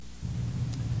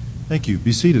Thank you.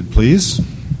 Be seated, please.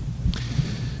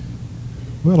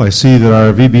 Well, I see that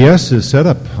our VBS is set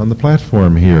up on the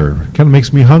platform here. Kind of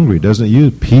makes me hungry, doesn't it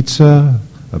you? Pizza,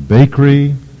 a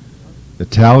bakery,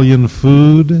 Italian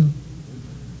food.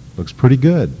 Looks pretty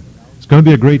good. It's going to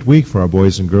be a great week for our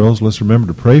boys and girls. Let's remember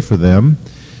to pray for them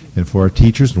and for our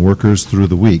teachers and workers through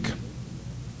the week.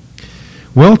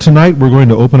 Well, tonight we're going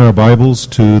to open our Bibles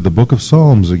to the book of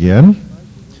Psalms again,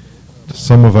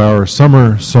 some of our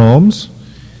summer psalms.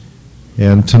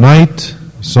 And tonight,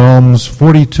 Psalms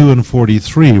 42 and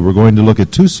 43, we're going to look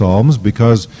at two psalms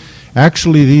because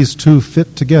actually these two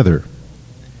fit together.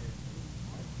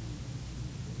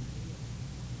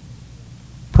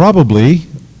 Probably,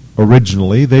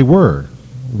 originally, they were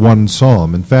one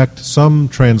psalm. In fact, some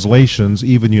translations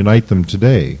even unite them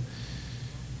today.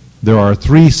 There are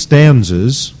 3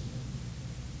 stanzas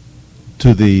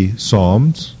to the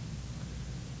psalms,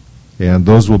 and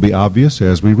those will be obvious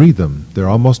as we read them. They're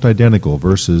almost identical,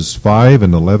 verses 5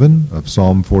 and 11 of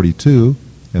Psalm 42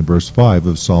 and verse 5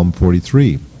 of Psalm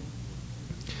 43.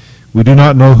 We do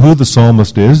not know who the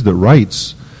psalmist is that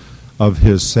writes of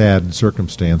his sad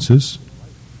circumstances,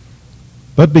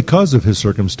 but because of his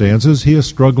circumstances, he is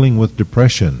struggling with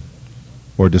depression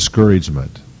or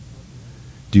discouragement.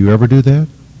 Do you ever do that?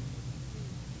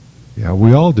 Yeah,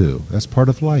 we all do. That's part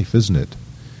of life, isn't it?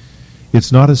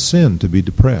 It's not a sin to be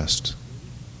depressed.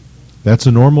 That's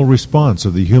a normal response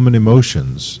of the human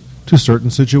emotions to certain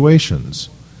situations.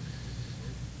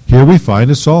 Here we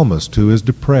find a psalmist who is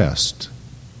depressed.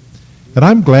 And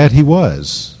I'm glad he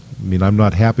was. I mean, I'm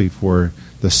not happy for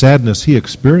the sadness he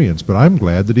experienced, but I'm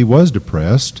glad that he was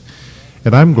depressed.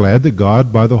 And I'm glad that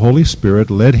God, by the Holy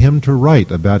Spirit, led him to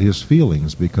write about his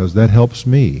feelings, because that helps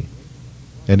me.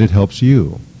 And it helps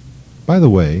you. By the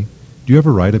way, do you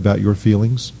ever write about your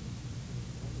feelings?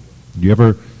 Do you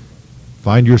ever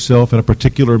find yourself in a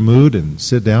particular mood and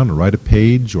sit down and write a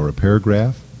page or a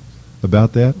paragraph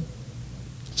about that?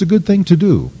 It's a good thing to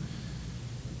do.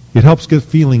 It helps get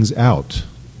feelings out.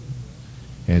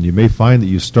 And you may find that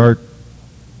you start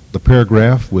the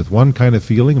paragraph with one kind of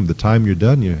feeling, and by the time you're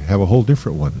done, you have a whole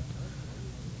different one.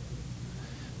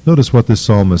 Notice what this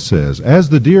psalmist says. As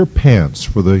the deer pants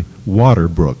for the water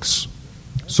brooks,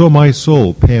 so my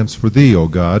soul pants for thee, O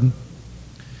God.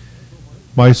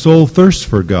 My soul thirsts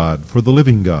for God, for the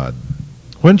living God.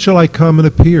 When shall I come and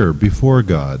appear before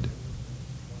God?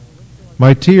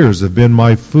 My tears have been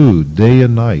my food day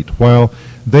and night, while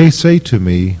they say to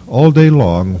me all day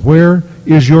long, where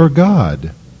is your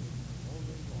God?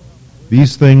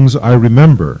 These things I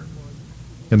remember,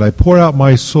 and I pour out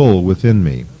my soul within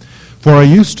me. For I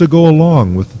used to go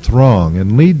along with the throng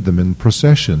and lead them in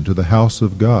procession to the house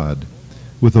of God,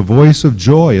 with a voice of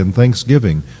joy and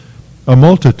thanksgiving, a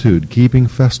multitude keeping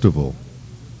festival.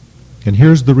 And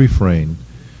here's the refrain.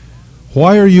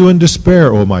 Why are you in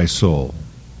despair, O my soul?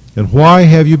 And why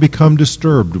have you become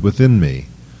disturbed within me?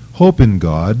 Hope in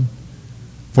God,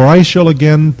 for I shall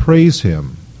again praise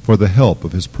him for the help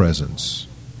of his presence.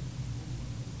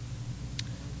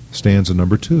 Stanza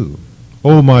number 2.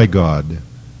 O my God,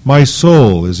 my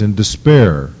soul is in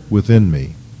despair within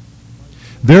me.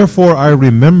 Therefore I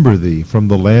remember thee from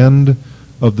the land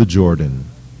of the Jordan.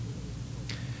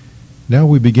 Now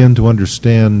we begin to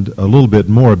understand a little bit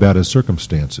more about his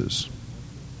circumstances.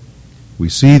 We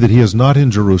see that he is not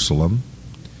in Jerusalem.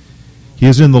 He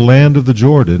is in the land of the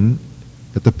Jordan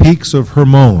at the peaks of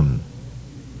Hermon.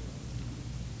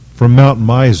 From Mount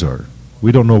Mizar.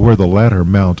 We don't know where the latter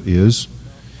mount is.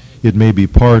 It may be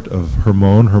part of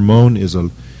Hermon. Hermon is a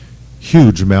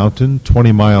huge mountain.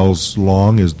 20 miles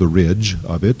long is the ridge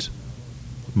of it.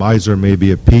 Mizar may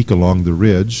be a peak along the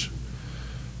ridge.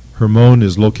 Hermon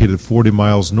is located 40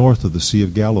 miles north of the Sea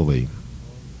of Galilee.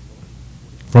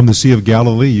 From the Sea of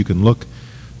Galilee, you can look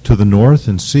to the north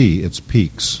and see its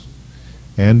peaks.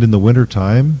 And in the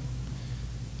wintertime,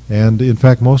 and in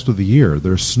fact most of the year,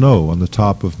 there's snow on the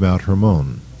top of Mount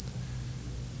Hermon.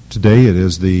 Today it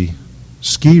is the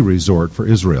ski resort for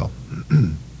Israel.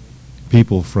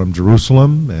 People from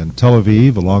Jerusalem and Tel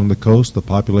Aviv along the coast, the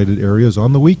populated areas,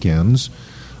 on the weekends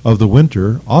of the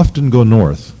winter often go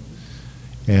north.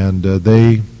 And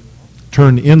they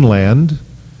turn inland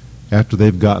after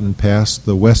they've gotten past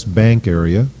the West Bank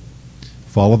area,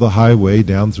 follow the highway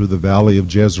down through the valley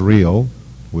of Jezreel,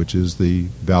 which is the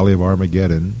valley of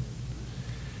Armageddon,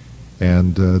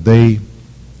 and they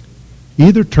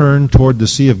either turn toward the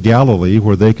Sea of Galilee,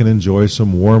 where they can enjoy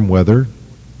some warm weather,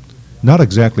 not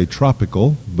exactly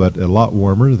tropical, but a lot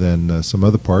warmer than some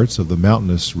other parts of the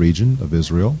mountainous region of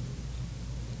Israel,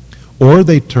 or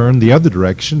they turn the other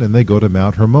direction and they go to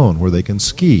Mount Hermon, where they can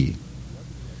ski.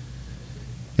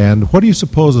 And what do you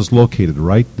suppose is located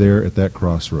right there at that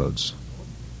crossroads?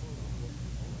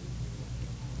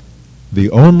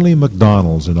 The only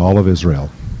McDonald's in all of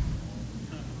Israel.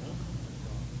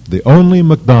 The only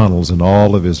McDonald's in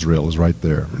all of Israel is right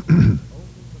there.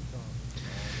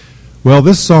 Well,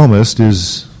 this psalmist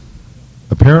is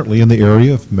apparently in the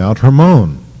area of Mount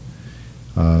Hermon.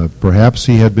 Perhaps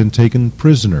he had been taken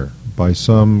prisoner by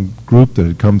some group that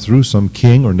had come through, some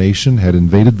king or nation had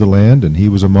invaded the land, and he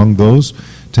was among those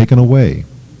taken away.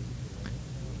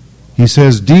 He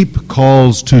says, "Deep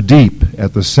calls to deep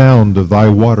at the sound of thy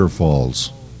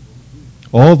waterfalls.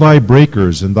 All thy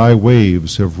breakers and thy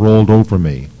waves have rolled over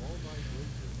me."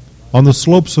 On the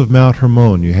slopes of Mount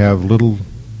Hermon you have little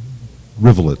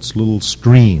rivulets, little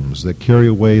streams that carry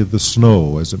away the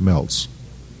snow as it melts.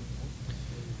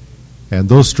 And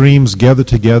those streams gather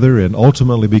together and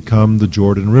ultimately become the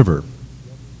Jordan River.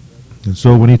 And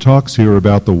so when he talks here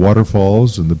about the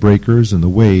waterfalls and the breakers and the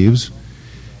waves,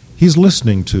 he's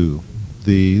listening to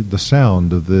the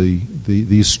sound of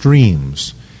these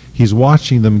streams. He's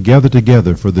watching them gather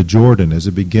together for the Jordan as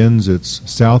it begins its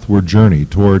southward journey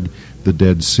toward the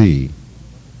Dead Sea.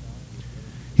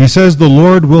 He says, "The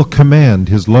Lord will command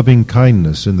his loving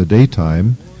kindness in the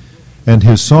daytime, and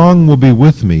his song will be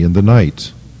with me in the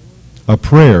night, a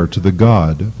prayer to the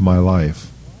God of my life.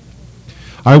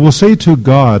 I will say to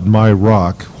God, my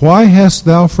rock, why hast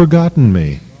thou forgotten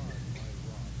me?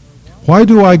 Why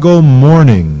do I go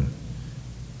mourning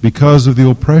because of the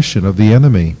oppression of the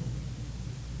enemy?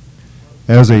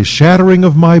 As a shattering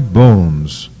of my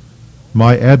bones,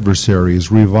 my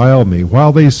adversaries revile me,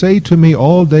 while they say to me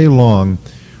all day long,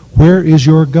 where is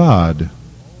your God?"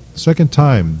 Second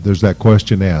time there's that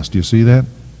question asked. Do you see that?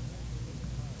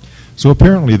 So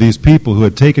apparently these people who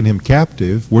had taken him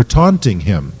captive were taunting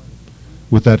him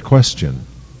with that question.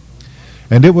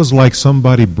 And it was like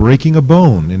somebody breaking a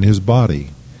bone in his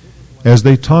body as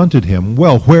they taunted him,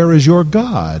 "Well, where is your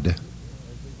God?"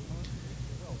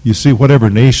 You see, whatever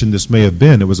nation this may have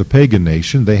been, it was a pagan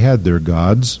nation. They had their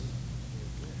gods.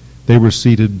 They were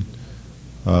seated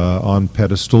on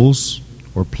pedestals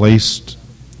or placed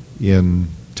in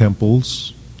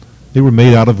temples. They were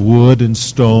made out of wood and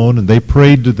stone, and they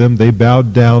prayed to them, they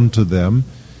bowed down to them.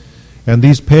 And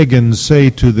these pagans say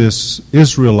to this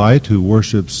Israelite who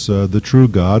worships the true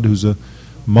God, who's a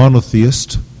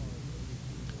monotheist,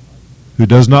 who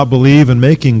does not believe in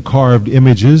making carved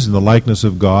images in the likeness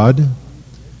of God,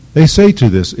 they say to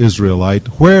this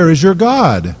Israelite, "Where is your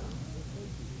God?"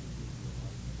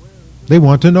 They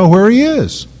want to know where he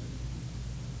is.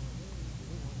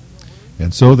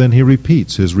 And so then he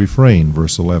repeats his refrain,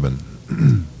 verse 11.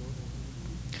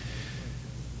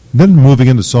 Then moving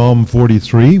into Psalm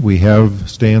 43, we have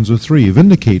stanza 3.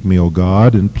 "Vindicate me, O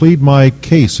God, and plead my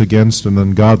case against an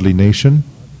ungodly nation.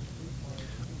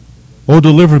 O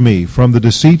deliver me from the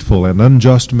deceitful and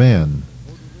unjust man.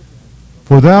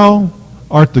 For thou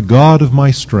art the God of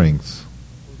my strength.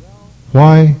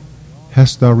 Why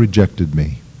hast thou rejected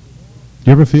me?" Do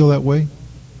you ever feel that way?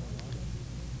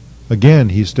 Again,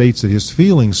 he states that his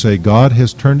feelings say, God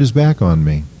has turned his back on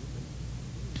me.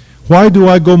 Why do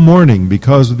I go mourning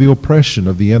because of the oppression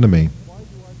of the enemy?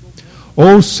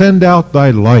 O send out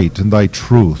thy light and thy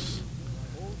truth.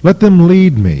 Let them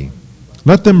lead me.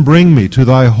 Let them bring me to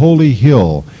thy holy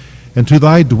hill and to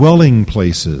thy dwelling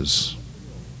places.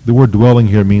 The word dwelling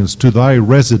here means to thy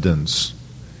residence.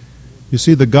 You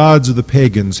see, the gods of the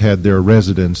pagans had their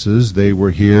residences. They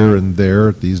were here and there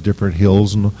at these different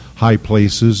hills and high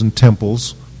places and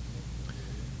temples.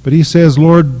 But he says,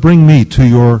 Lord, bring me to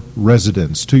your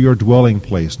residence, to your dwelling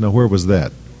place. Now, where was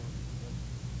that?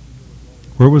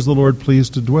 Where was the Lord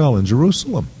pleased to dwell? In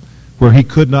Jerusalem, where he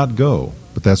could not go,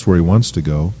 but that's where he wants to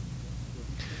go.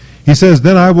 He says,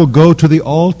 then I will go to the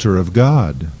altar of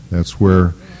God. That's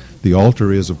where the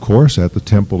altar is, of course, at the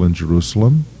temple in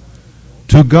Jerusalem.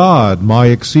 To God, my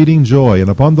exceeding joy, and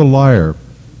upon the lyre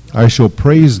I shall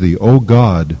praise thee, O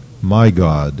God, my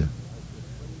God.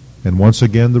 And once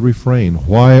again the refrain,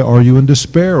 why are you in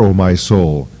despair, O my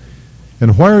soul?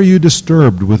 And why are you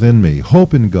disturbed within me?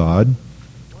 Hope in God,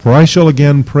 for I shall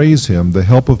again praise him, the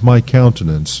help of my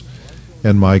countenance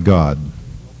and my God.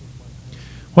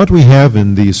 What we have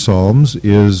in these psalms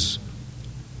is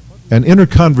an inner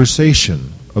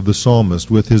conversation of the psalmist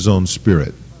with his own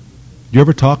spirit. Do you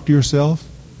ever talk to yourself?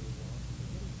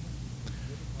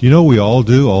 Do you know we all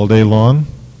do all day long?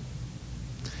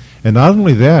 And not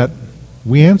only that,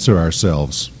 we answer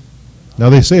ourselves. Now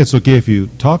they say it's okay if you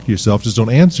talk to yourself, just don't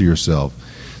answer yourself.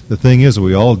 The thing is,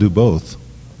 we all do both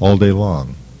all day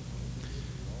long.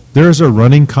 There's a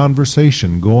running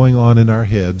conversation going on in our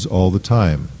heads all the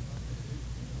time.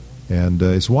 And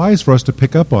it's wise for us to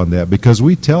pick up on that, because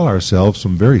we tell ourselves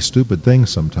some very stupid things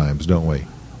sometimes, don't we?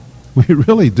 We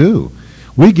really do.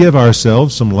 We give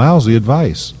ourselves some lousy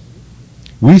advice.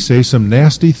 We say some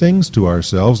nasty things to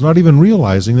ourselves, not even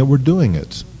realizing that we're doing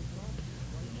it.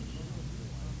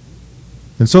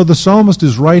 And so the psalmist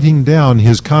is writing down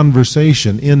his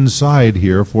conversation inside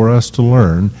here for us to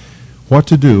learn what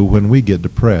to do when we get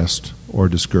depressed or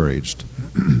discouraged.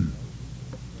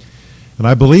 And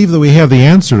I believe that we have the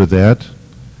answer to that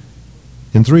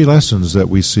in 3 lessons that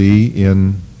we see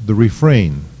in the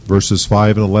refrain, verses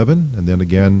 5 and 11, and then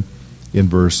again in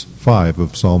verse 5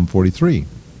 of Psalm 43.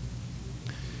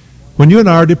 When you and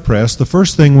I are depressed, the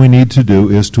first thing we need to do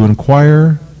is to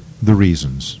inquire the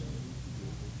reasons.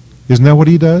 Isn't that what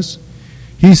he does?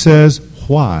 He says,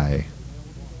 why?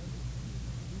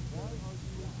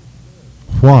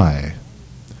 Why?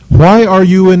 Why are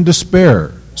you in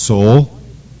despair, soul?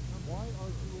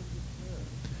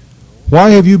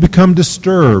 Why have you become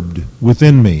disturbed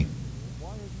within me?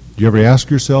 Do you ever ask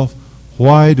yourself,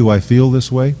 why do I feel this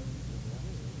way?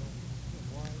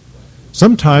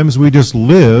 Sometimes we just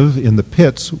live in the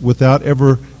pits without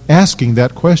ever asking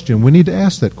that question. We need to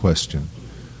ask that question.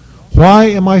 Why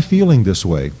am I feeling this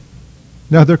way?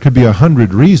 Now, there could be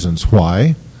 100 reasons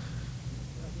why.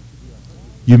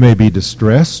 You may be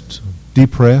distressed,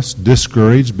 depressed,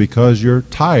 discouraged because you're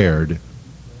tired.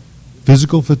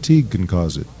 Physical fatigue can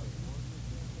cause it.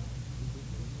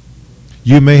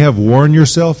 You may have worn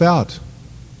yourself out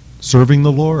serving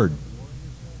the Lord.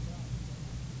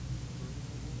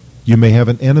 You may have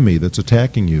an enemy that's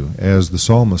attacking you, as the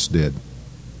psalmist did.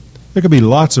 There could be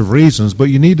lots of reasons, but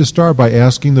you need to start by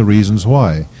asking the reasons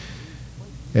why.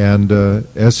 And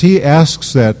as he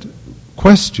asks that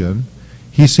question,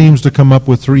 he seems to come up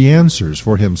with 3 answers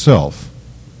for himself.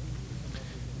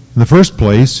 In the first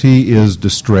place, he is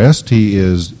distressed, he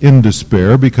is in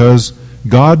despair because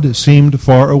God seemed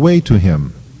far away to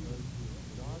him.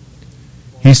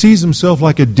 He sees himself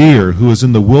like a deer who is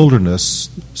in the wilderness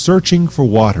searching for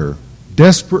water,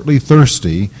 desperately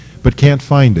thirsty, but can't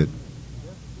find it.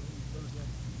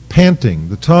 Panting,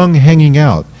 the tongue hanging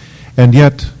out, and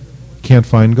yet can't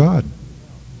find God.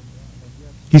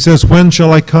 He says, when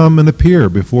shall I come and appear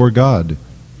before God?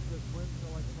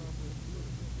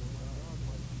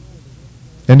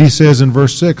 And he says in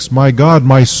verse 6, my God,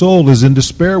 my soul is in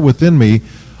despair within me.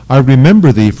 I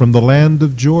remember thee from the land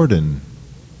of Jordan.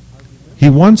 He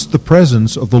wants the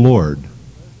presence of the Lord.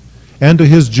 And to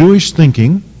his Jewish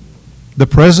thinking, the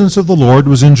presence of the Lord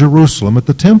was in Jerusalem at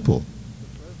the temple,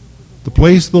 the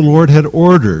place the Lord had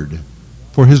ordered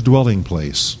for his dwelling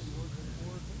place.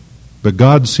 But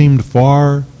God seemed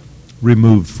far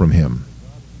removed from him.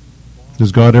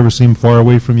 Does God ever seem far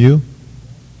away from you?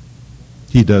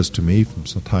 He does to me from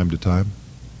time to time.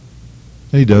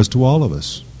 And he does to all of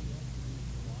us.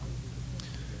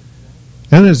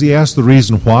 And as he asks the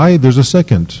reason why, there's a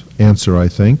second answer, I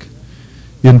think,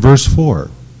 in verse 4.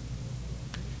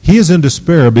 He is in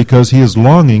despair because he is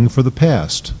longing for the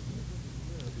past.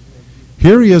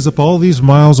 Here he is up all these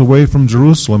miles away from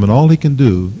Jerusalem, and all he can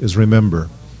do is remember.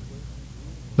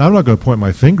 Now, I'm not going to point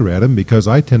my finger at him because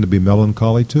I tend to be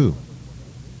melancholy too.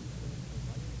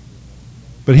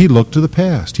 But he looked to the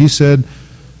past. He said,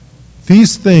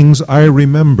 these things I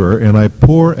remember, and I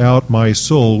pour out my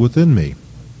soul within me.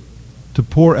 To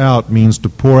pour out means to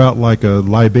pour out like a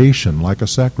libation, like a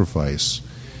sacrifice.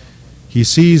 He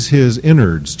sees his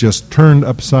innards just turned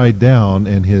upside down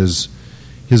and his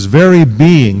very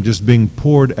being just being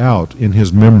poured out in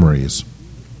his memories.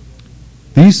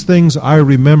 These things I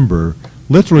remember,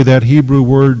 literally that Hebrew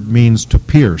word means to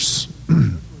pierce,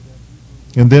 and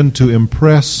then to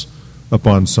impress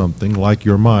upon something like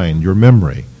your mind, your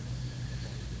memory.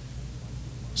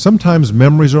 Sometimes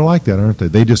memories are like that, aren't they?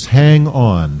 They just hang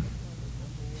on.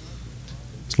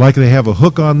 It's like they have a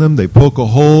hook on them, they poke a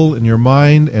hole in your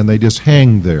mind, and they just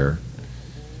hang there.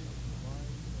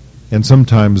 And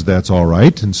sometimes that's all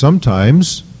right, and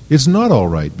sometimes it's not all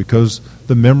right because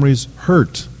the memories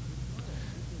hurt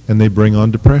and they bring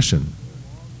on depression.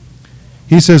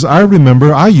 He says, I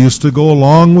remember I used to go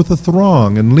along with the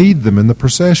throng and lead them in the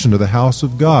procession to the house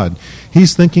of God.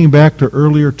 He's thinking back to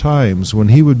earlier times when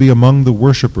he would be among the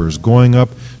worshipers going up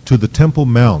to the Temple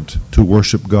Mount to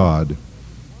worship God.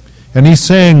 And he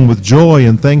sang with joy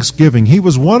and thanksgiving. He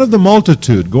was one of the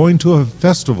multitude going to a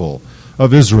festival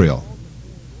of Israel.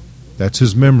 That's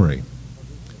his memory.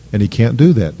 And he can't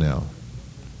do that now.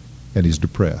 And he's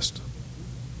depressed.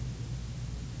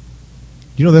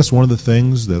 You know, that's one of the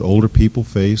things that older people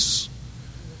face.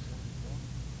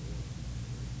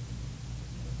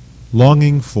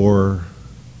 Longing for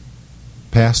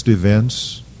past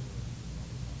events.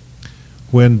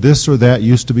 when this or that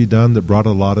used to be done that brought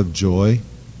a lot of joy,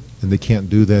 and they can't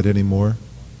do that anymore?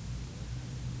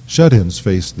 Shut-ins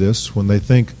face this when they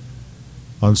think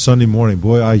on Sunday morning,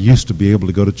 boy, I used to be able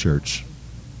to go to church.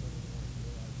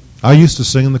 I used to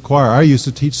sing in the choir. I used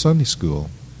to teach Sunday school.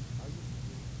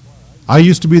 I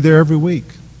used to be there every week.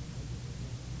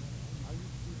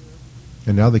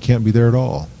 And now they can't be there at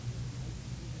all.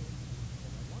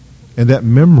 And that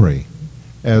memory,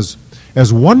 as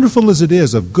wonderful as it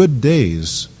is of good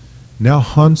days, now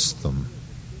haunts them.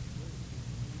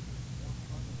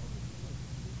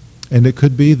 And it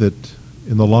could be that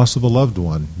in the loss of a loved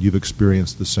one, you've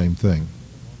experienced the same thing.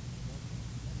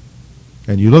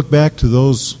 And you look back to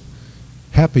those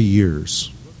happy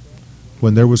years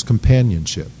when there was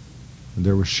companionship and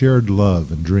there was shared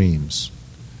love and dreams.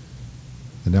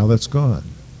 And now that's gone.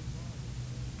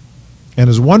 And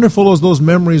as wonderful as those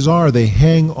memories are, they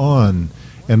hang on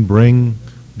and bring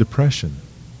depression.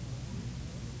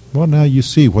 Well, now you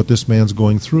see what this man's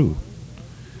going through.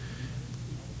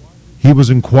 He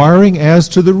was inquiring as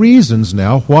to the reasons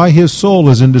now why his soul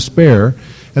is in despair.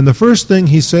 And the first thing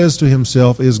he says to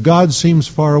himself is, God seems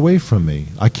far away from me.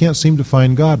 I can't seem to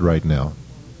find God right now.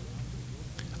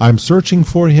 I'm searching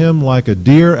for him like a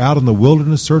deer out in the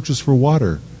wilderness searches for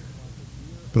water.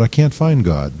 But I can't find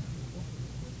God.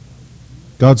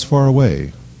 God's far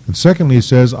away. And secondly, he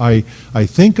says, I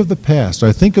think of the past.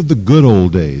 I think of the good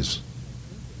old days.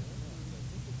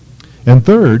 And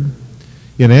third,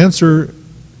 in answer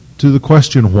to the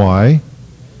question why,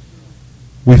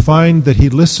 we find that he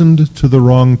listened to the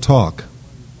wrong talk.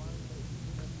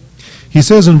 He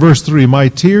says in verse 3, my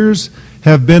tears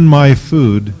have been my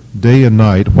food day and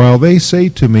night, while they say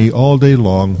to me all day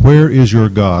long, where is your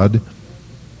God?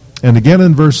 And again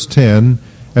in verse 10,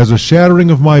 as a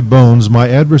shattering of my bones, my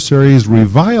adversaries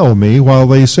revile me, while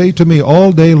they say to me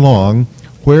all day long,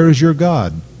 where is your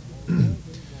God?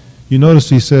 You notice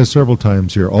he says several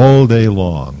times here, all day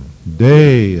long,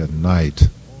 day and night.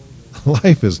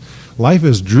 Life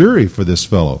is dreary for this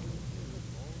fellow.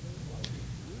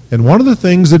 And one of the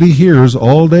things that he hears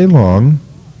all day long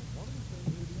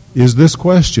is this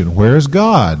question, where's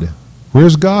God?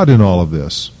 Where's God in all of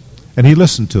this? And he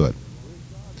listened to it.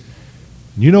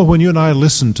 You know, when you and I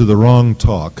listen to the wrong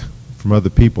talk from other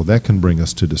people, that can bring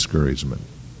us to discouragement.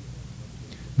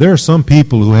 There are some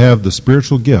people who have the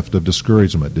spiritual gift of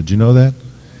discouragement. Did you know that?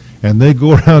 And they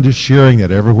go around just sharing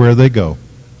it everywhere they go.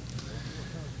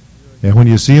 And when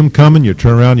you see them coming, you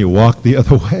turn around, you walk the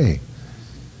other way.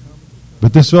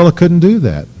 But this fellow couldn't do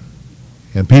that.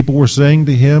 And people were saying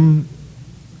to him,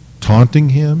 taunting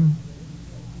him,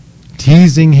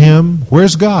 teasing him,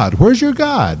 where's God? Where's your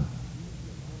God?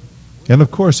 And of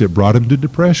course it brought him to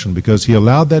depression because he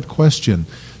allowed that question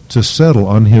to settle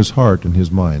on his heart and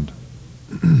his mind.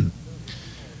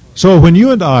 So when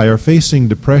you and I are facing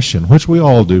depression, which we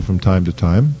all do from time to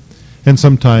time, and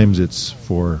sometimes it's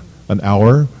for an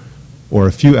hour or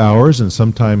a few hours, and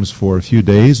sometimes for a few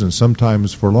days, and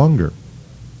sometimes for longer.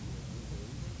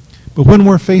 But when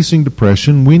we're facing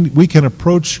depression, we can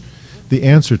approach the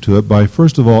answer to it by,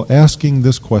 first of all, asking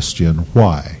this question,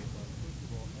 why?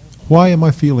 Why am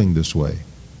I feeling this way?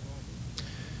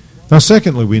 Now,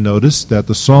 secondly, we notice that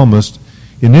the psalmist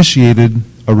initiated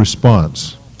a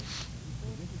response.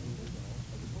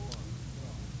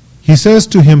 He says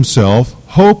to himself,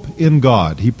 hope in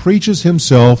God. He preaches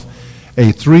himself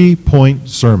a 3-point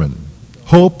sermon.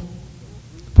 Hope,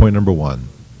 point number 1.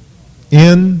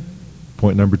 In,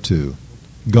 point number 2.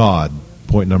 God,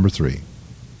 point number 3.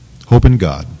 Hope in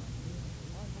God.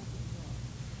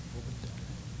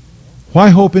 Why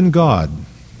hope in God?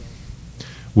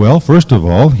 Well, first of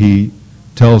all, he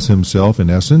tells himself, in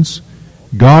essence,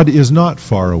 God is not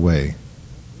far away,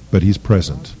 but he's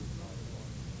present.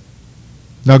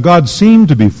 Now, God seemed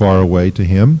to be far away to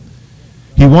him.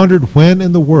 He wondered when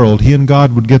in the world he and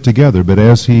God would get together, but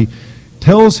as he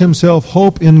tells himself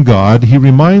hope in God, he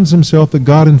reminds himself that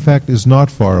God, in fact, is not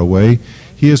far away.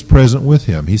 He is present with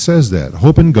him. He says that,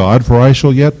 hope in God, for I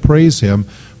shall yet praise him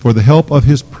for the help of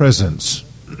his presence.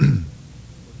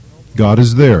 God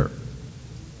is there.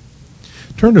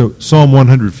 Turn to Psalm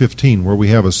 115, where we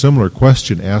have a similar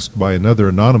question asked by another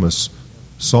anonymous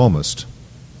psalmist.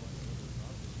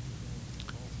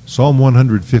 Psalm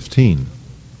 115.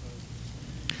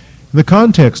 The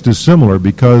context is similar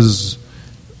because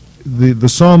the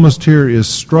psalmist here is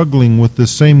struggling with the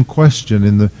same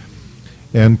question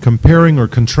and comparing or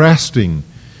contrasting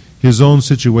his own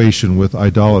situation with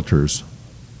idolaters.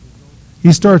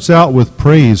 He starts out with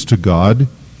praise to God,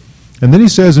 and then he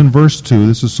says in verse 2,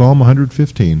 this is Psalm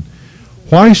 115,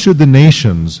 why should the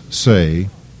nations say,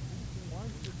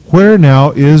 where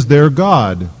now is their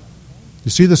God?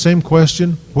 You see the same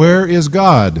question? Where is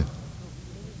God?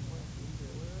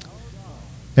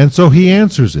 And so he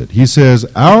answers it. He says,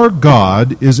 our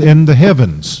God is in the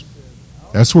heavens.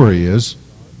 That's where he is.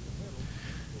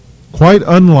 Quite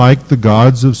unlike the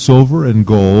gods of silver and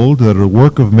gold that are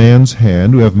work of man's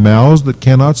hand, who have mouths that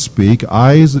cannot speak,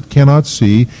 eyes that cannot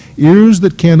see, ears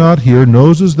that cannot hear,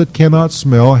 noses that cannot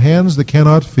smell, hands that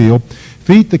cannot feel,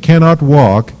 feet that cannot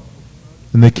walk,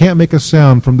 and they can't make a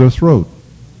sound from their throat.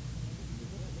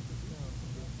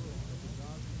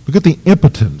 Look at the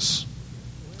impotence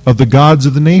of the gods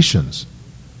of the nations.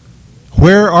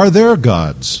 Where are their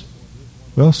gods?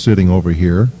 Well, sitting over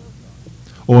here.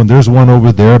 Oh, and there's one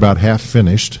over there about half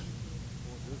finished.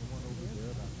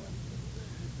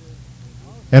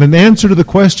 And in answer to the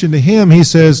question to him, he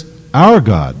says, our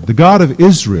God, the God of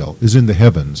Israel, is in the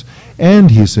heavens.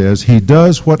 And he says, he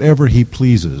does whatever he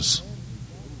pleases.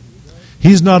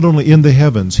 He's not only in the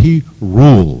heavens, he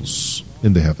rules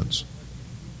in the heavens.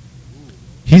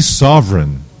 He's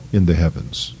sovereign in the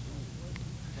heavens.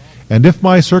 And if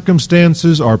my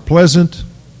circumstances are pleasant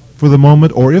for the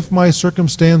moment, or if my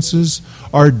circumstances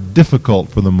are difficult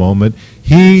for the moment,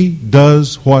 he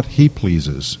does what he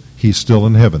pleases. He's still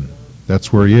in heaven.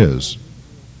 That's where he is.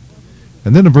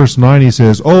 And then in verse 9 he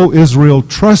says, O Israel,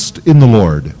 trust in the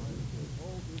Lord,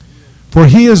 for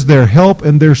he is their help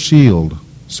and their shield.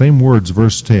 Same words,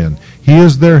 verse 10. He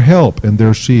is their help and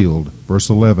their shield. Verse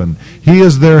 11. He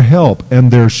is their help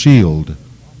and their shield.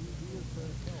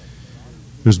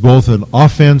 There's both an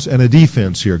offense and a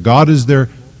defense here. God is their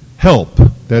help.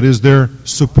 That is their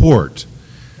support.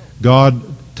 God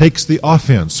takes the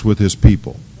offense with his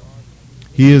people.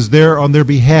 He is there on their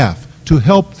behalf to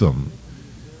help them.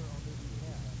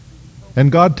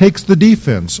 And God takes the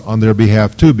defense on their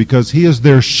behalf too, because he is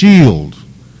their shield.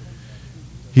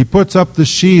 He puts up the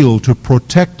shield to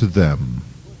protect them.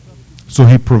 So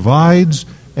he provides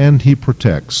and he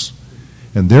protects.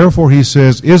 And therefore he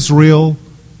says, Israel,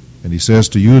 and he says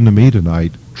to you and to me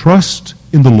tonight, trust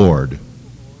in the Lord.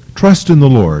 Trust in the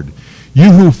Lord.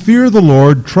 You who fear the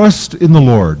Lord, trust in the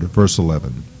Lord. Verse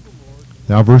 11.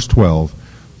 Now verse 12.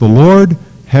 The Lord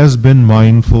has been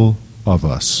mindful of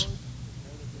us.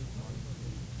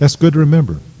 That's good to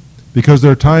remember. Because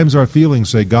there are times our feelings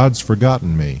say, God's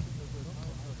forgotten me.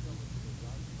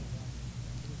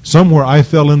 Somewhere I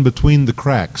fell in between the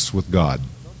cracks with God.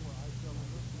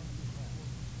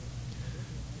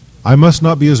 I must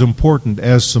not be as important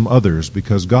as some others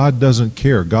because God doesn't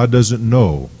care. God doesn't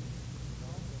know.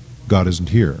 God isn't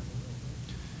here.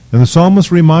 And the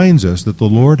psalmist reminds us that the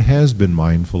Lord has been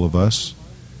mindful of us.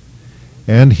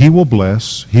 And he will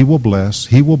bless, he will bless,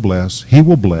 he will bless, he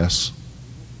will bless.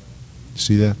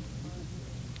 See that?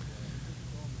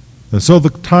 And so the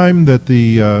time that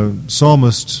the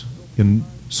psalmist in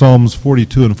Psalms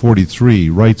 42 and 43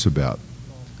 writes about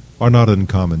are not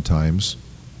uncommon times.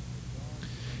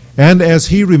 And as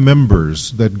he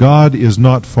remembers that God is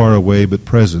not far away but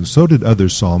present, so did other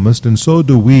psalmists, and so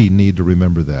do we need to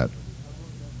remember that.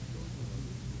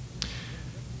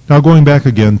 Now going back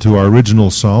again to our original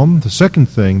psalm, the second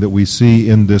thing that we see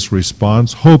in this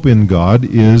response, hope in God,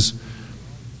 is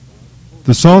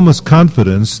the psalmist's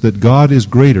confidence that God is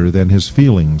greater than his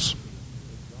feelings.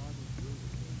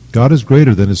 God is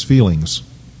greater than his feelings.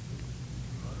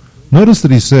 Notice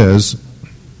that he says,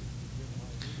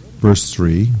 verse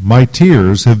 3, my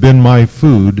tears have been my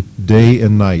food day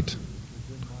and night.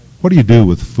 What do you do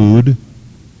with food?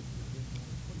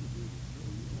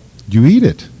 You eat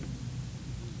it.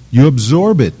 You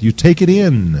absorb it. You take it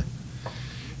in.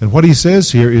 And what he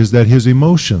says here is that his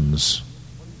emotions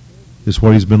is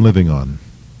what he's been living on.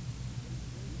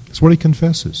 It's what he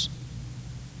confesses.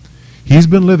 He's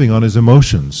been living on his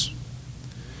emotions.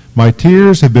 My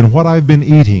tears have been what I've been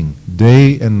eating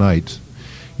day and night.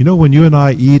 You know, when you and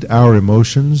I eat our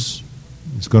emotions,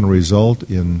 it's going to result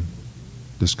in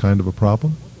this kind of a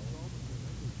problem.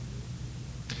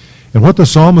 And what the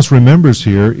psalmist remembers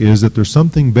here is that there's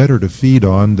something better to feed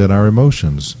on than our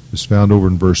emotions. It's found over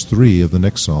in verse 3 of the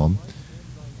next psalm.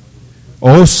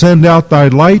 Oh, send out thy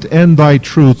light and thy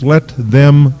truth. Let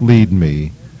them lead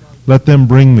me. Let them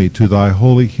bring me to thy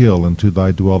holy hill and to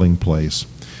thy dwelling place.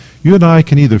 You and I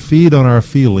can either feed on our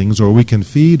feelings or we can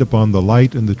feed upon the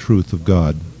light and the truth of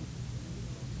God.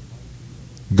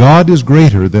 God is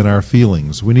greater than our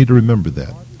feelings. We need to remember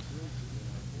that.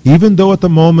 Even though at the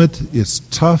moment it's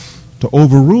tough to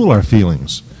overrule our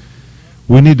feelings,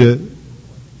 we need to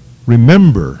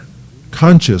remember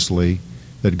consciously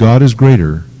that God is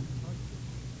greater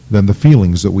than the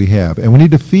feelings that we have. And we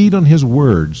need to feed on his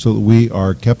word so that we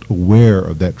are kept aware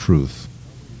of that truth.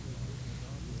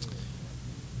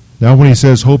 Now when he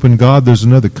says hope in God, there's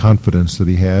another confidence that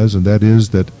he has, and that is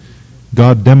that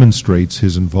God demonstrates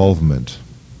his involvement.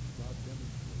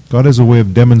 God has a way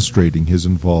of demonstrating his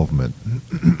involvement.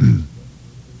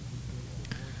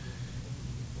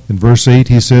 In verse 8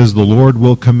 he says, "The Lord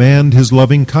will command his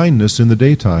loving kindness in the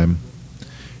daytime,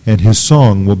 and his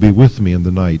song will be with me in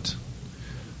the night."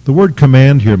 The word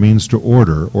command here means to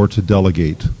order or to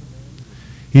delegate.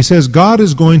 He says God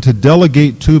is going to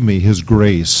delegate to me his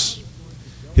grace,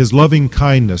 his loving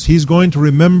kindness. He's going to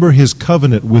remember his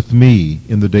covenant with me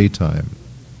in the daytime,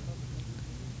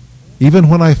 even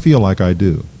when I feel like I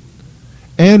do.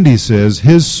 And he says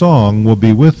his song will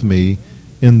be with me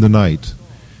in the night.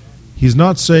 He's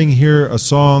not saying here a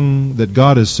song that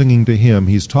God is singing to him.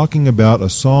 He's talking about a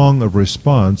song of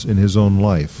response in his own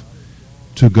life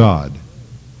to God.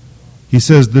 He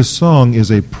says this song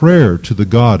is a prayer to the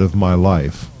God of my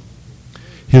life.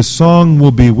 His song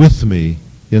will be with me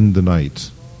in the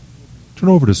night. Turn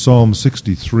over to Psalm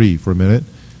 63 for a minute,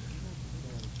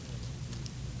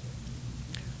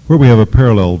 where we have a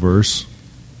parallel verse.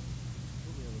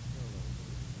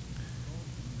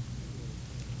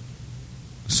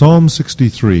 Psalm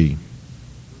 63,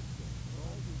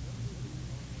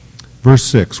 verse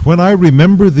 6. "When I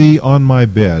remember thee on my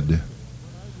bed,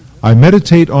 I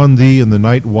meditate on thee in the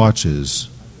night watches.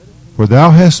 For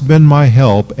thou hast been my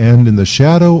help, and in the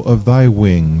shadow of thy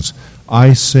wings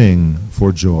I sing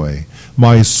for joy.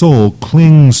 My soul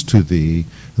clings to thee,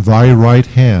 thy right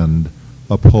hand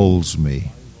upholds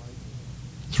me."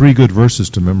 3 good verses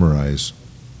to memorize.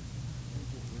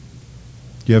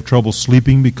 Do you have trouble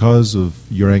sleeping because of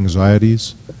your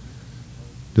anxieties?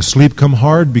 Does sleep come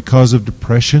hard because of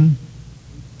depression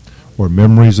or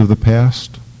memories of the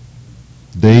past?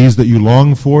 Days that you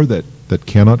long for that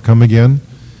cannot come again?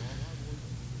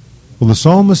 Well, the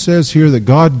psalmist says here that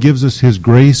God gives us his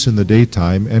grace in the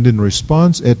daytime, and in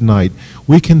response at night,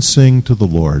 we can sing to the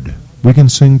Lord. We can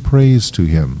sing praise to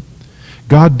him.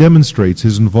 God demonstrates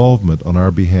his involvement on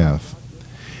our behalf.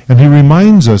 And he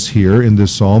reminds us here in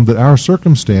this psalm that our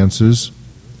circumstances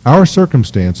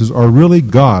are really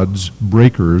God's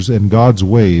breakers and God's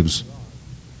waves.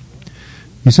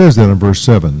 He says that in verse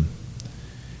 7.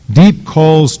 Deep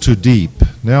calls to deep.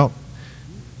 Now,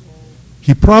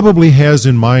 he probably has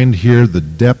in mind here the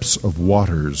depths of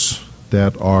waters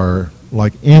that are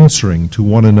like answering to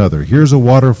one another. Here's a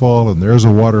waterfall and there's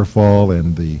a waterfall,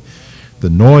 and the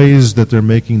noise that they're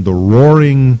making, the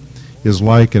roaring, is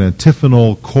like an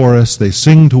antiphonal chorus. They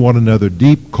sing to one another,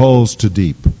 deep calls to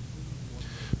deep.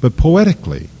 But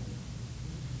poetically,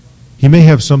 he may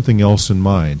have something else in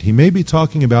mind. He may be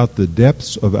talking about the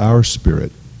depths of our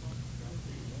spirit,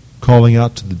 calling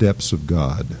out to the depths of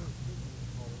God.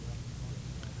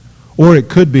 Or it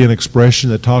could be an expression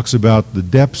that talks about the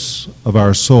depths of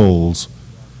our souls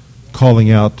calling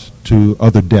out to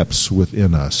other depths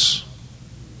within us.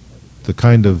 The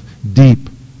kind of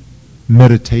deep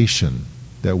meditation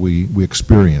that we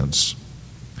experience.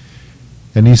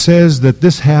 And he says that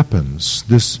this happens,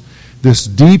 this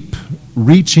deep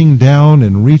reaching down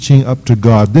and reaching up to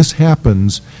God, this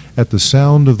happens at the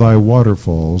sound of thy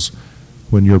waterfalls,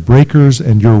 when your breakers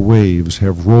and your waves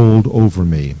have rolled over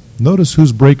me. Notice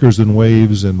whose breakers and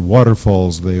waves and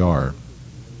waterfalls they are.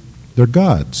 They're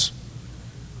God's.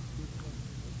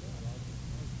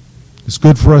 It's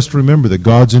good for us to remember that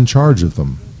God's in charge of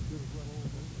them.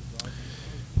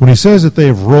 When he says that they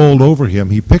have rolled over him,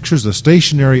 he pictures a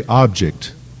stationary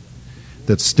object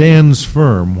that stands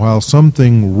firm while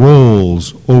something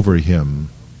rolls over him.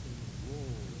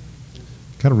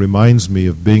 Kind of reminds me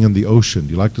of being in the ocean.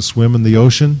 Do you like to swim in the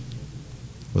ocean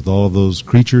with all of those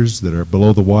creatures that are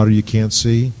below the water you can't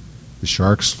see? The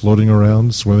sharks floating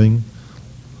around, swimming.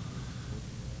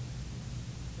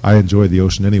 I enjoy the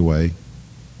ocean anyway.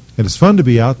 And it's fun to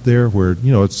be out there where,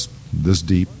 it's this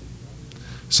deep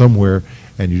somewhere,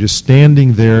 and you're just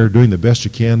standing there doing the best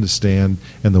you can to stand,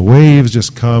 and the waves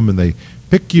just come and they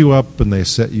pick you up and they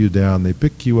set you down. They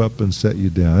pick you up and set you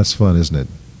down. That's fun, isn't it?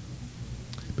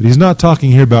 But he's not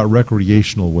talking here about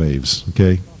recreational waves,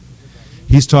 okay?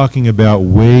 He's talking about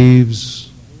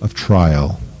waves of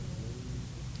trial,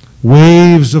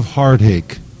 waves of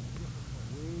heartache,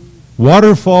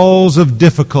 waterfalls of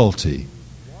difficulty.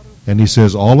 And he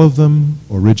says all of them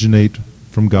originate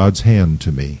from God's hand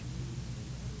to me.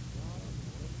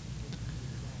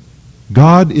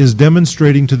 God is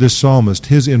demonstrating to this psalmist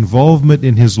his involvement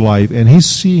in his life, and he's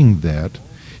seeing that.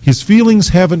 His feelings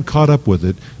haven't caught up with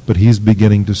it, but he's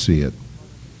beginning to see it.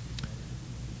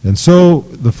 And so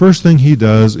the first thing he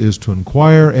does is to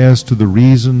inquire as to the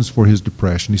reasons for his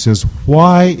depression. He says,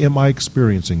 why am I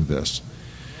experiencing this?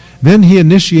 Then he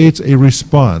initiates a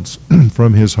response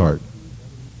from his heart.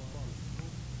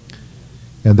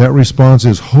 And that response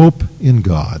is hope in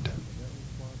God.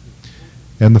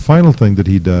 And the final thing that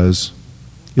he does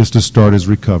is to start his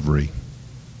recovery.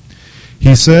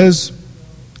 He says,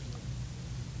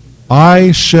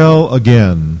 I shall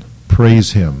again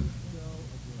praise him.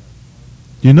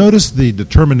 Do you notice the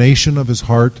determination of his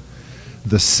heart,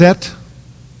 the set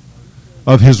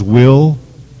of his will?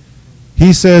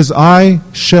 He says, I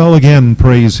shall again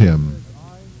praise him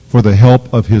for the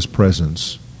help of his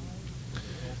presence.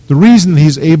 The reason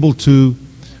he's able to,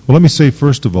 well, let me say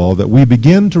first of all that we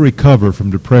begin to recover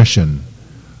from depression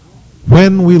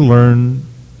when we learn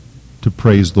to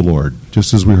praise the Lord,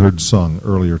 just as we heard sung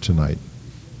earlier tonight.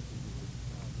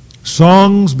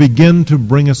 Songs begin to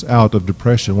bring us out of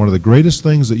depression. One of the greatest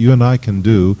things that you and I can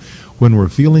do when we're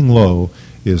feeling low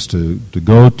is to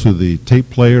go to the tape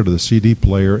player, to the CD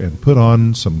player, and put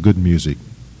on some good music.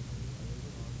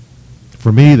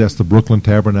 For me, that's the Brooklyn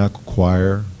Tabernacle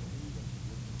Choir,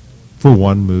 for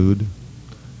one mood.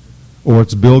 Or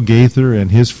it's Bill Gaither and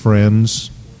his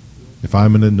friends, if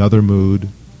I'm in another mood.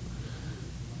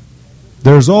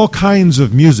 There's all kinds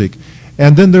of music.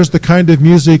 And then there's the kind of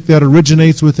music that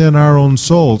originates within our own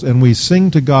souls, and we sing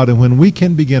to God. And when we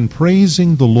can begin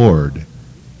praising the Lord,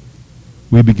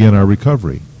 we begin our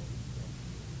recovery.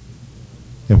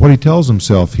 And what he tells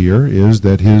himself here is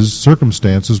that his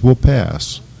circumstances will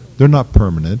pass. They're not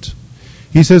permanent.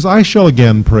 He says, I shall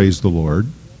again praise the Lord.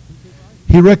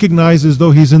 He recognizes,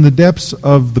 though he's in the depths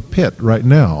of the pit right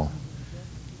now,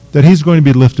 that he's going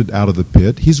to be lifted out of the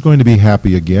pit. He's going to be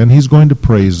happy again. He's going to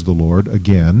praise the Lord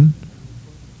again.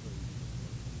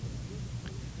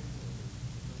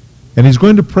 And he's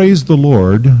going to praise the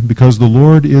Lord because the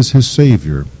Lord is his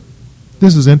Savior.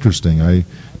 This is interesting. I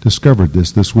discovered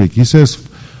this week. He says,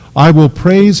 I will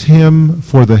praise him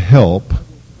for the help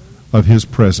of his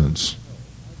presence.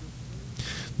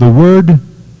 The word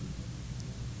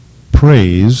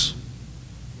praise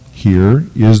here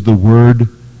is the word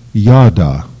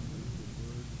yada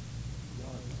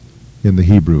in the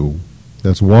Hebrew.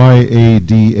 That's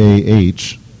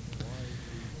Y-A-D-A-H.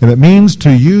 And it means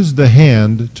to use the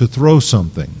hand to throw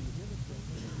something.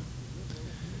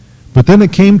 But then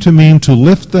it came to mean to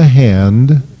lift the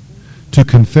hand to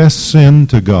confess sin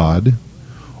to God,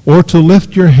 or to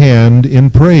lift your hand in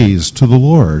praise to the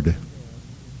Lord,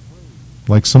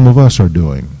 like some of us are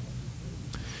doing.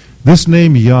 This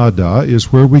name Yada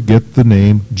is where we get the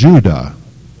name Judah,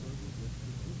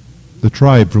 the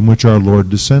tribe from which our Lord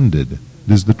descended.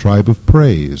 It is the tribe of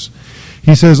praise.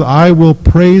 He says, I will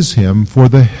praise him for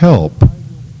the help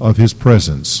of his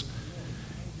presence.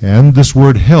 And this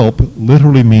word help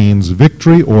literally means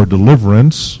victory or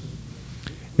deliverance,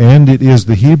 and it is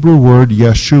the Hebrew word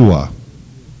Yeshua.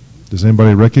 Does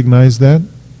anybody recognize that?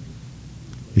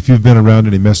 If you've been around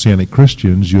any Messianic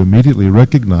Christians, you immediately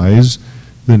recognize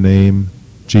the name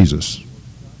Jesus.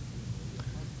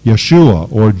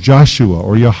 Yeshua or Joshua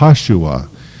or Yahashua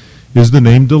is the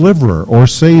name deliverer or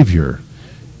savior.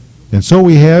 And so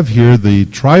we have here the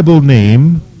tribal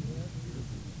name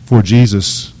for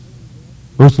Jesus'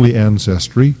 earthly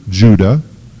ancestry, Judah,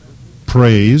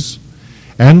 praise,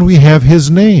 and we have his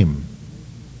name,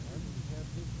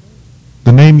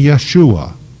 the name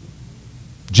Yeshua,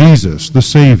 Jesus, the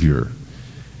Savior.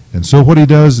 And so what he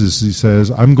does is he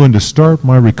says, I'm going to start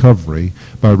my recovery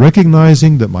by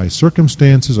recognizing that my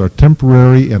circumstances are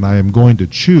temporary, and I am going to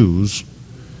choose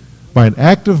by an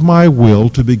act of my will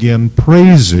to begin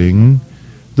praising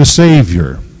the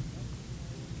Savior,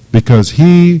 because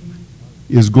he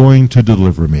is going to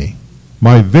deliver me.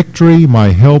 My victory, my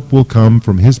help will come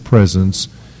from his presence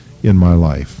in my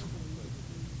life.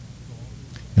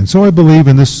 And so I believe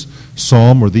in this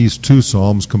psalm, or these two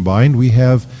psalms combined, we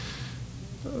have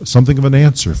something of an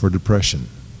answer for depression.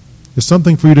 It's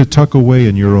something for you to tuck away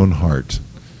in your own heart,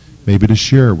 maybe to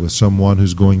share with someone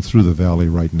who's going through the valley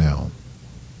right now.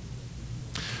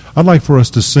 I'd like for us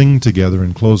to sing together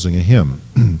in closing a hymn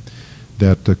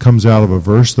that comes out of a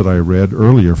verse that I read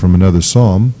earlier from another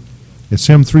psalm. It's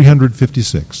hymn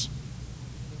 356.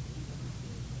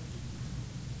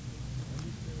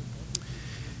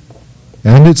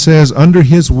 And it says, under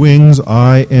his wings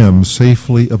I am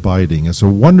safely abiding. It's a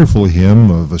wonderful hymn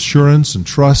of assurance and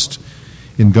trust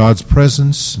in God's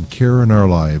presence and care in our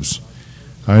lives.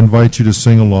 I invite you to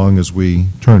sing along as we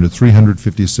turn to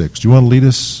 356. Do you want to lead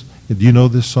us? Do you know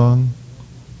this song?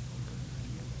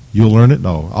 You'll learn it?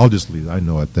 No, I'll just lead it. I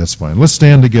know it. That's fine. Let's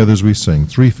stand together as we sing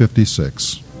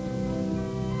 356.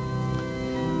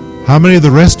 How many of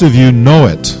the rest of you know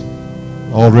it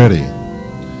already?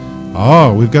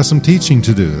 Oh, we've got some teaching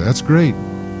to do. That's great.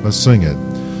 Let's sing it.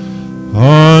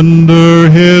 Under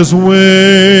his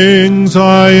wings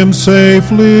I am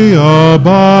safely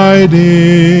abiding.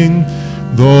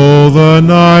 Though the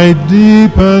night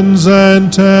deepens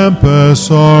and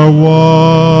tempests are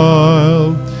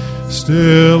wild,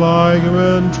 still I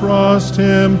can trust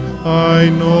him. I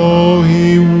know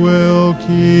he will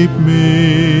keep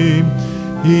me.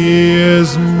 He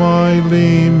is my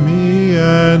me,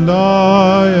 and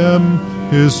I am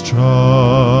his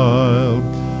child.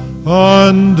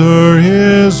 Under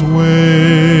his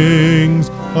wings,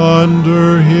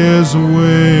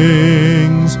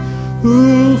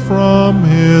 who from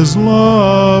his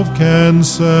love can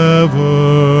sever?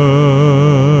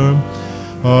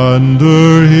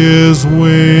 Under his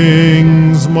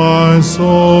wings my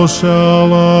soul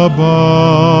shall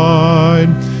abide,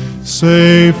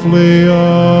 safely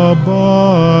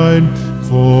abide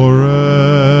forever.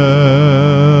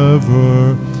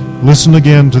 Listen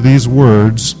again to these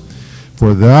words.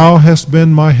 For thou hast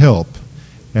been my help,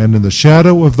 and in the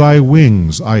shadow of thy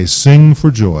wings I sing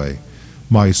for joy.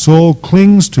 My soul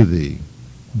clings to thee,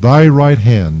 thy right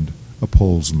hand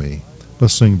upholds me.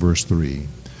 Let's sing verse 3.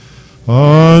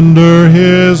 Under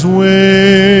his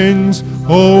wings,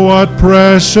 oh what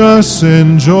precious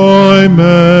enjoyment!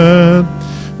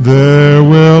 There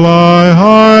will I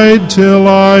hide till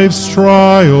life's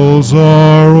trials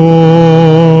are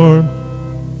o'er.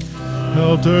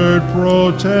 Sheltered,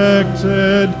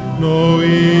 protected, no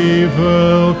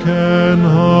evil can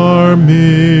harm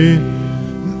me.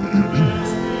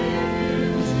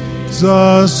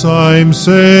 Thus I'm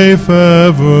safe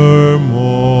evermore.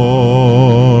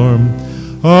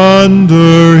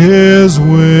 Under his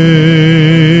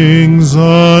wings,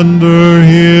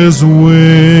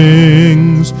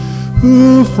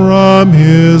 who from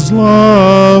his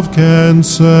love can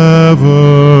sever?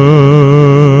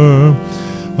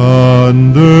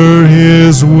 Under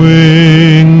his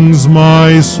wings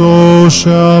my soul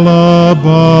shall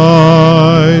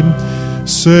abide,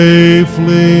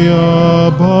 safely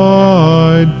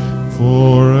abide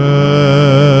forever.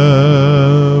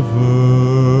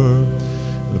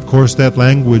 And of course, that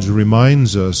language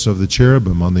reminds us of the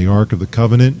cherubim on the Ark of the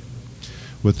Covenant,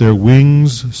 with their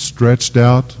wings stretched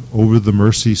out over the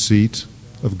mercy seat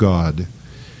of God.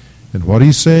 And what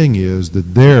he's saying is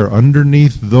that there,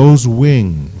 underneath those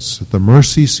wings, at the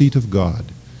mercy seat of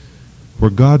God,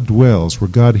 where God dwells, where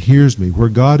God hears me, where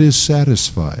God is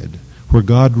satisfied, where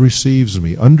God receives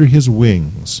me, under his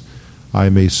wings, I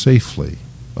may safely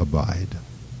abide.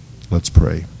 Let's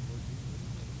pray.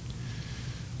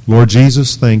 Lord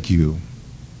Jesus, thank you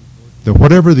that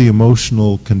whatever the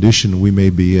emotional condition we may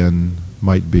be in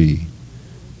might be,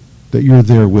 that you're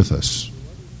there with us.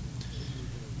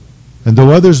 And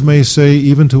though others may say,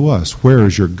 even to us, where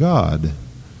is your God?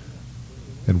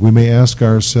 And we may ask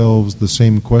ourselves the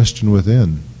same question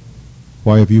within,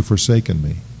 why have you forsaken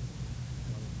me?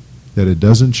 That it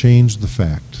doesn't change the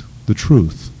fact, the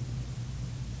truth,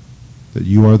 that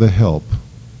you are the help,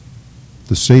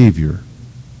 the Savior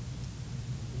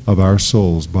of our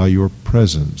souls by your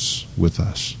presence with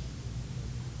us.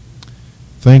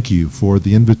 Thank you for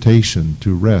the invitation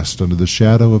to rest under the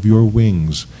shadow of your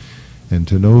wings and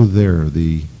to know there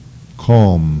the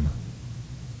calm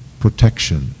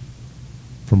protection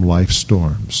from life's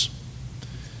storms.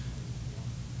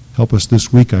 Help us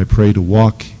this week, I pray, to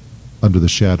walk under the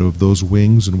shadow of those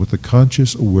wings and with a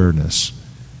conscious awareness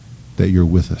that you're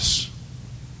with us.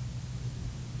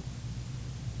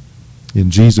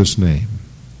 In Jesus' name,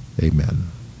 amen.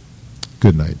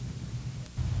 Good night.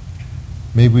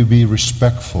 May we be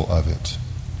respectful of it,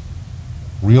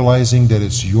 realizing that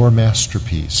it's your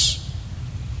masterpiece.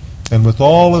 And with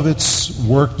all of its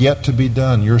work yet to be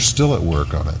done, you're still at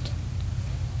work on it.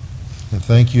 And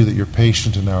thank you that you're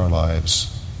patient in our lives.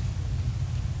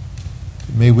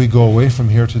 May we go away from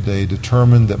here today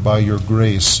determined that by your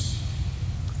grace,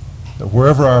 that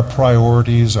wherever our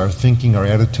priorities, our thinking, our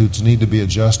attitudes need to be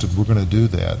adjusted, we're going to do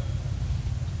that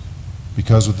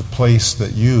because of the place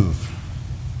that you've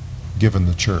given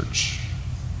the church.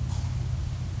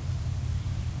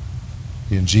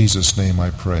 In Jesus' name I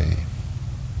pray.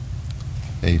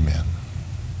 Amen.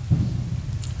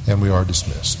 And we are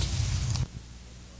dismissed.